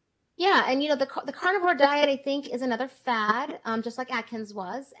 Yeah. And, the carnivore diet, I think, is another fad, just like Atkins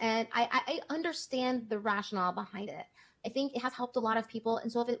was. And I understand the rationale behind it. I think it has helped a lot of people.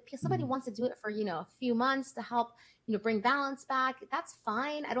 And so if somebody wants to do it for, a few months to help, bring balance back, that's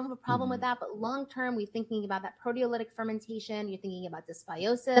fine. I don't have a problem with that. But long term, we're thinking about that proteolytic fermentation. You're thinking about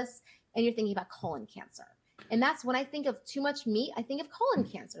dysbiosis, and you're thinking about colon cancer. And that's when I think of too much meat, I think of colon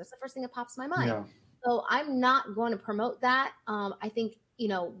cancer. It's the first thing that pops in my mind. Yeah. So I'm not going to promote that. I think,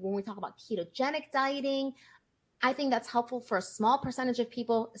 when we talk about ketogenic dieting, I think that's helpful for a small percentage of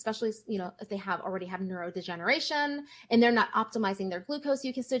people, especially, if they already have neurodegeneration and they're not optimizing their glucose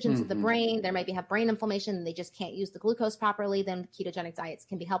usage into the brain. They maybe have brain inflammation and they just can't use the glucose properly. Then ketogenic diets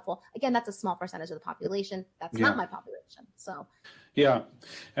can be helpful. Again, that's a small percentage of the population. That's not my population. So, yeah.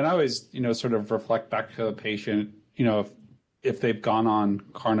 And I always, sort of reflect back to the patient, if they've gone on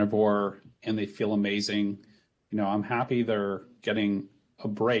carnivore and they feel amazing, I'm happy they're getting a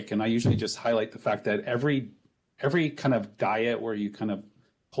break. And I usually just highlight the fact that every kind of diet where you kind of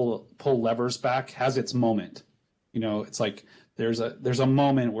pull levers back has its moment. It's like there's a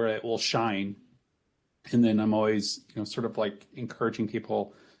moment where it will shine. And then I'm always, sort of like encouraging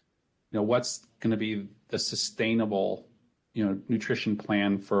people, what's going to be the sustainable, nutrition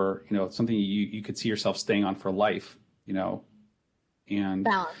plan for, something you could see yourself staying on for life, and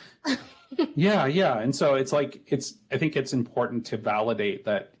balance. Yeah. And so it's like, I think it's important to validate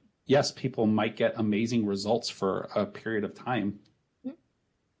that, yes, people might get amazing results for a period of time.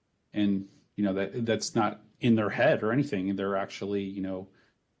 And, that's not in their head or anything. They're actually,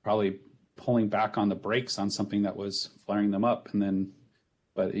 probably pulling back on the brakes on something that was flaring them up. And then,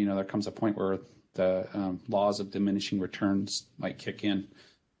 but, there comes a point where the laws of diminishing returns might kick in.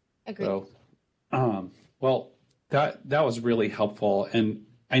 Agreed. So, well, that was really helpful. And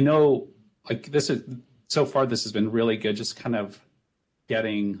I know, like, this has been really good, just kind of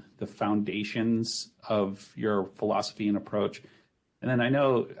getting the foundations of your philosophy and approach. And then I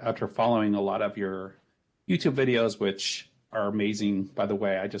know, after following a lot of your YouTube videos, which are amazing, by the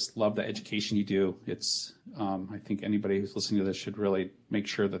way, I just love the education you do. It's, I think anybody who's listening to this should really make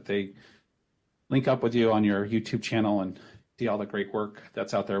sure that they link up with you on your YouTube channel and see all the great work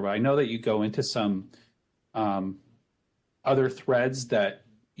that's out there. But I know that you go into some other threads that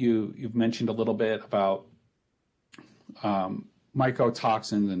you've mentioned a little bit about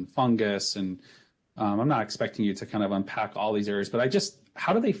mycotoxins and fungus, and I'm not expecting you to kind of unpack all these areas, but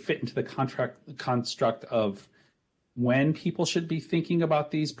how do they fit into the construct of when people should be thinking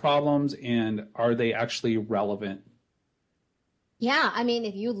about these problems, and are they actually relevant? Yeah, I mean,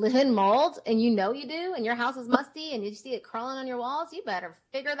 if you live in mold and you do, and your house is musty and you see it crawling on your walls, you better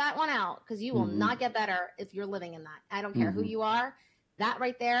figure that one out, because you will not get better if you're living in that. I don't care who you are. That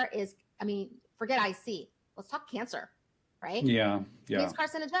right there is, I mean, forget IC. Let's talk cancer, right? Yeah. It's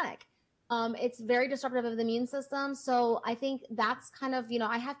carcinogenic. It's very disruptive of the immune system. So I think that's kind of,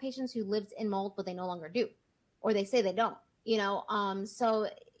 I have patients who lived in mold, but they no longer do, or they say they don't, so,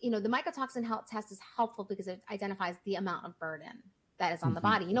 the mycotoxin health test is helpful because it identifies the amount of burden that is on the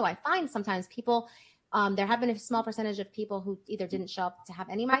body. I find sometimes people, there have been a small percentage of people who either didn't show up to have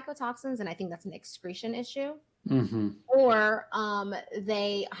any mycotoxins, and I think that's an excretion issue, or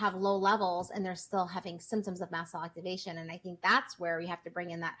they have low levels and they're still having symptoms of mast cell activation. And I think that's where we have to bring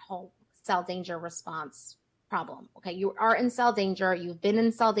in that whole cell danger response problem. Okay, you are in cell danger. You've been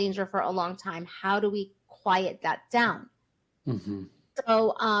in cell danger for a long time. How do we quiet that down?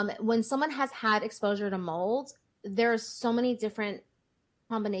 So when someone has had exposure to mold, there's so many different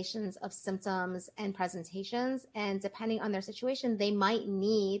combinations of symptoms and presentations. And depending on their situation, they might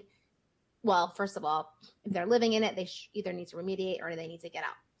need, well, first of all, if they're living in it, they either need to remediate or they need to get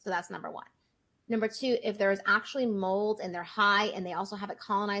out. So that's number one. Number two, if there's actually mold and they're high and they also have it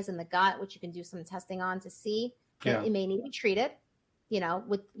colonized in the gut, which you can do some testing on to see, that it may need to be treated,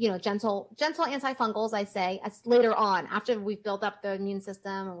 with, gentle antifungals, I say. It's later on, after we've built up the immune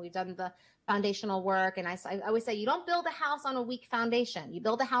system and we've done the foundational work. And I always say, you don't build a house on a weak foundation. You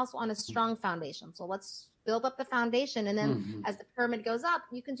build a house on a strong foundation. So let's build up the foundation. And then as the pyramid goes up,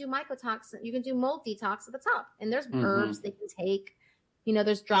 you can do mycotoxin, you can do mold detox at the top. And there's herbs they can take.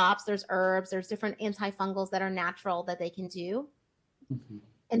 There's drops, there's herbs, there's different antifungals that are natural that they can do.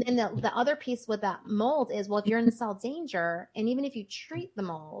 And then the other piece with that mold is, well, if you're in cell danger, and even if you treat the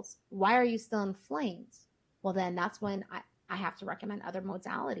mold, why are you still inflamed? Well, then that's when I have to recommend other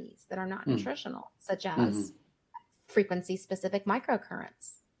modalities that are not nutritional, such as frequency-specific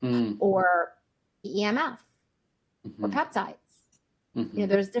microcurrents or EMF or peptides.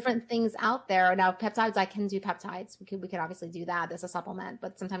 There's different things out there. Now, peptides, I can do peptides. We could obviously do that as a supplement,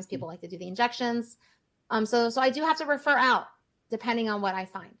 but sometimes people like to do the injections. So I do have to refer out depending on what I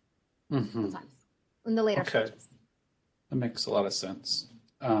find sometimes in the later stages. That makes a lot of sense.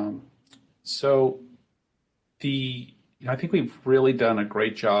 So I think we've really done a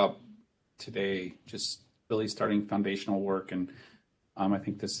great job today, just really starting foundational work. And I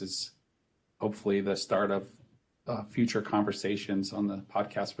think this is hopefully the start of future conversations on the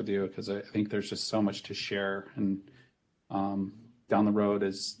podcast with you, because I think there's just so much to share. And down the road,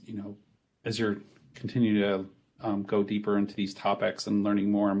 as you're continue to go deeper into these topics and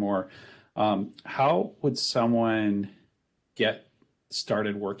learning more and more. How would someone get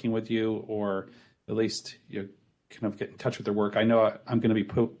started working with you, or at least kind of get in touch with their work? I know I'm going to be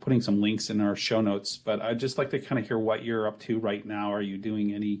putting some links in our show notes, but I'd just like to kind of hear what you're up to right now. Are you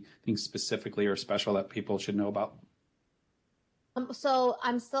doing anything specifically or special that people should know about? So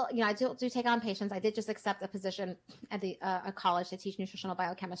I'm still, I do take on patients. I did just accept a position at a college to teach nutritional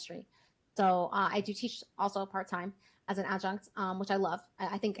biochemistry. So I do teach also part-time as an adjunct, which I love.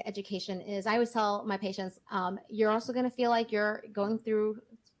 I think education is, I always tell my patients, you're also going to feel like you're going through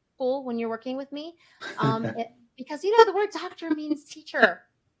school when you're working with me. Because, the word doctor means teacher.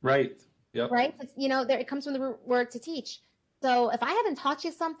 Right. Yep. Right. It comes from the word to teach. So if I haven't taught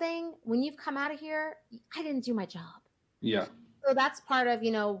you something, when you've come out of here, I didn't do my job. Yeah. So that's part of,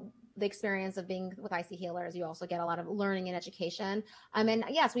 the experience of being with IC Healers. You also get a lot of learning and education. And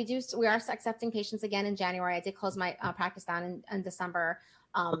yes, we are accepting patients again in January. I did close my practice down in December.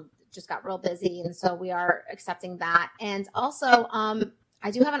 Just got real busy. And so we are accepting that. And also,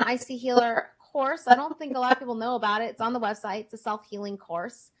 I do have an IC Healer course. I don't think a lot of people know about it. It's on the website. It's a self-healing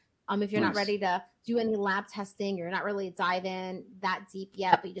course. If you're not ready to do any lab testing, you're not really dive in that deep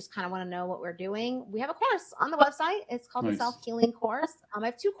yet, but you just kind of want to know what we're doing, we have a course on the website. It's called the Self-Healing Course. I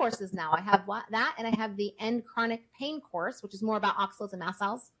have 2 courses now. I have that, and I have the End Chronic Pain course, which is more about oxalates and mast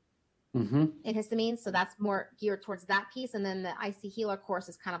cells and histamines. So that's more geared towards that piece. And then the IC Healer course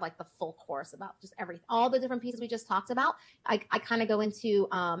is kind of like the full course about just everything, all the different pieces we just talked about. I kind of go into,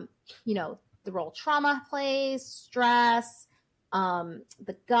 the role trauma plays, stress,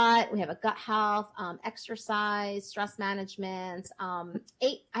 the gut. We have a gut health, exercise, stress management. I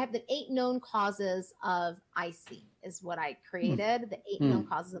have the 8 known causes of IC is what I created. The 8 known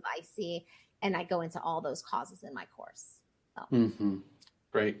causes of IC, and I go into all those causes in my course. So.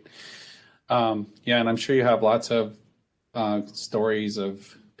 Great. And I'm sure you have lots of stories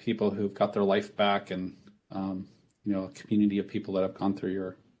of people who've got their life back, and a community of people that have gone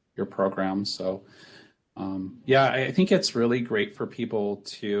through your program. So. I think it's really great for people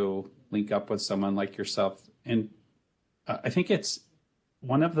to link up with someone like yourself. And I think it's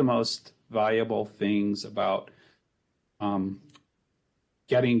one of the most valuable things about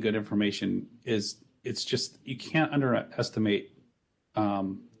getting good information is it's just, you can't underestimate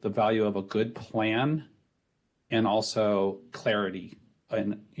the value of a good plan, and also clarity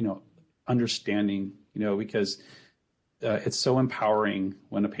and, understanding, because it's so empowering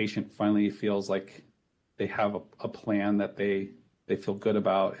when a patient finally feels like they have a plan that they feel good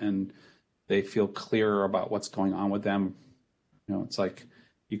about, and they feel clearer about what's going on with them. It's like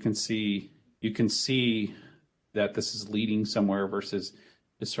you can see that this is leading somewhere versus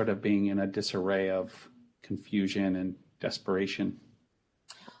just sort of being in a disarray of confusion and desperation.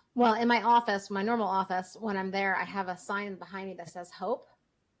 Well, in my office, my normal office, when I'm there, I have a sign behind me that says hope.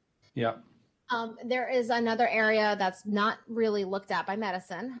 Yeah. There is another area that's not really looked at by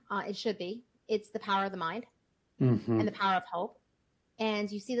medicine. It should be. It's the power of the mind and the power of hope.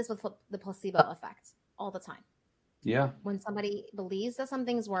 And you see this with the placebo effect all the time. Yeah. When somebody believes that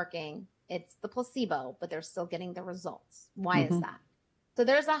something's working, it's the placebo, but they're still getting the results. Why is that? So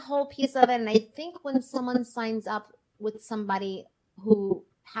there's a whole piece of it. And I think when someone signs up with somebody who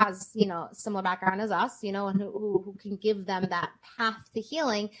has, similar background as us, and who can give them that path to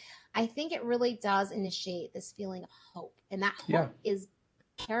healing, I think it really does initiate this feeling of hope. And that hope is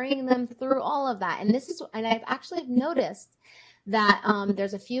carrying them through all of that. And I've actually noticed that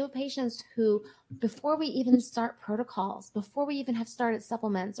there's a few patients who, before we even start protocols, before we even have started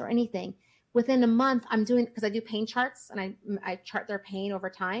supplements or anything, within a month, I'm doing, because I do pain charts and I chart their pain over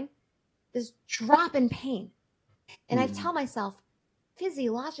time, this drop in pain. And I tell myself,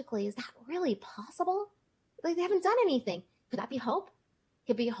 physiologically, is that really possible? Like, they haven't done anything. Could that be hope?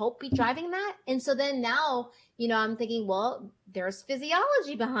 Could be hope be driving that? And so then now, I'm thinking, well, there's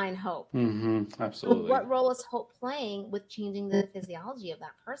physiology behind hope. Absolutely. So what role is hope playing with changing the physiology of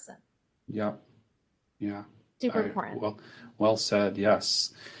that person? Yeah. Super important. Well said.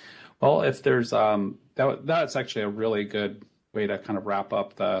 Yes. Well, if there's that's actually a really good way to kind of wrap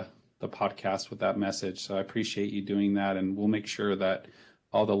up the podcast with that message. So I appreciate you doing that, and we'll make sure that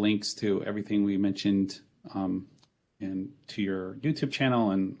all the links to everything we mentioned and to your YouTube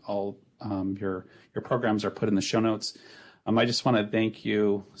channel and all your programs are put in the show notes. I just want to thank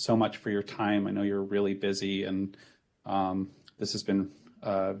you so much for your time. I know you're really busy, and this has been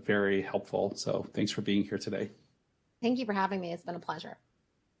very helpful. So thanks for being here today. Thank you for having me. It's been a pleasure.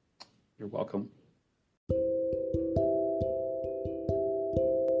 You're welcome.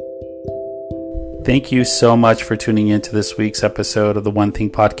 Thank you so much for tuning in to this week's episode of the One Thing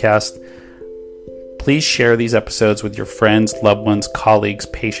Podcast. Please share these episodes with your friends, loved ones, colleagues,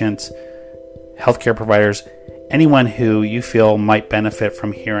 patients, healthcare providers, anyone who you feel might benefit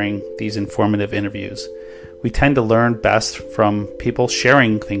from hearing these informative interviews. We tend to learn best from people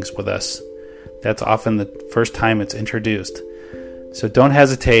sharing things with us. That's often the first time it's introduced. So don't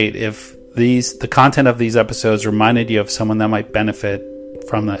hesitate if the content of these episodes reminded you of someone that might benefit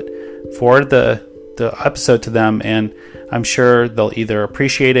from that. Forward the episode to them, and I'm sure they'll either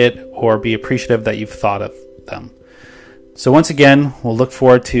appreciate it or be appreciative that you've thought of them. So once again, we'll look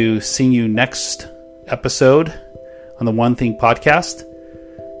forward to seeing you next episode on the One Thing podcast.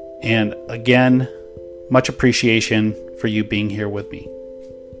 And again, much appreciation for you being here with me.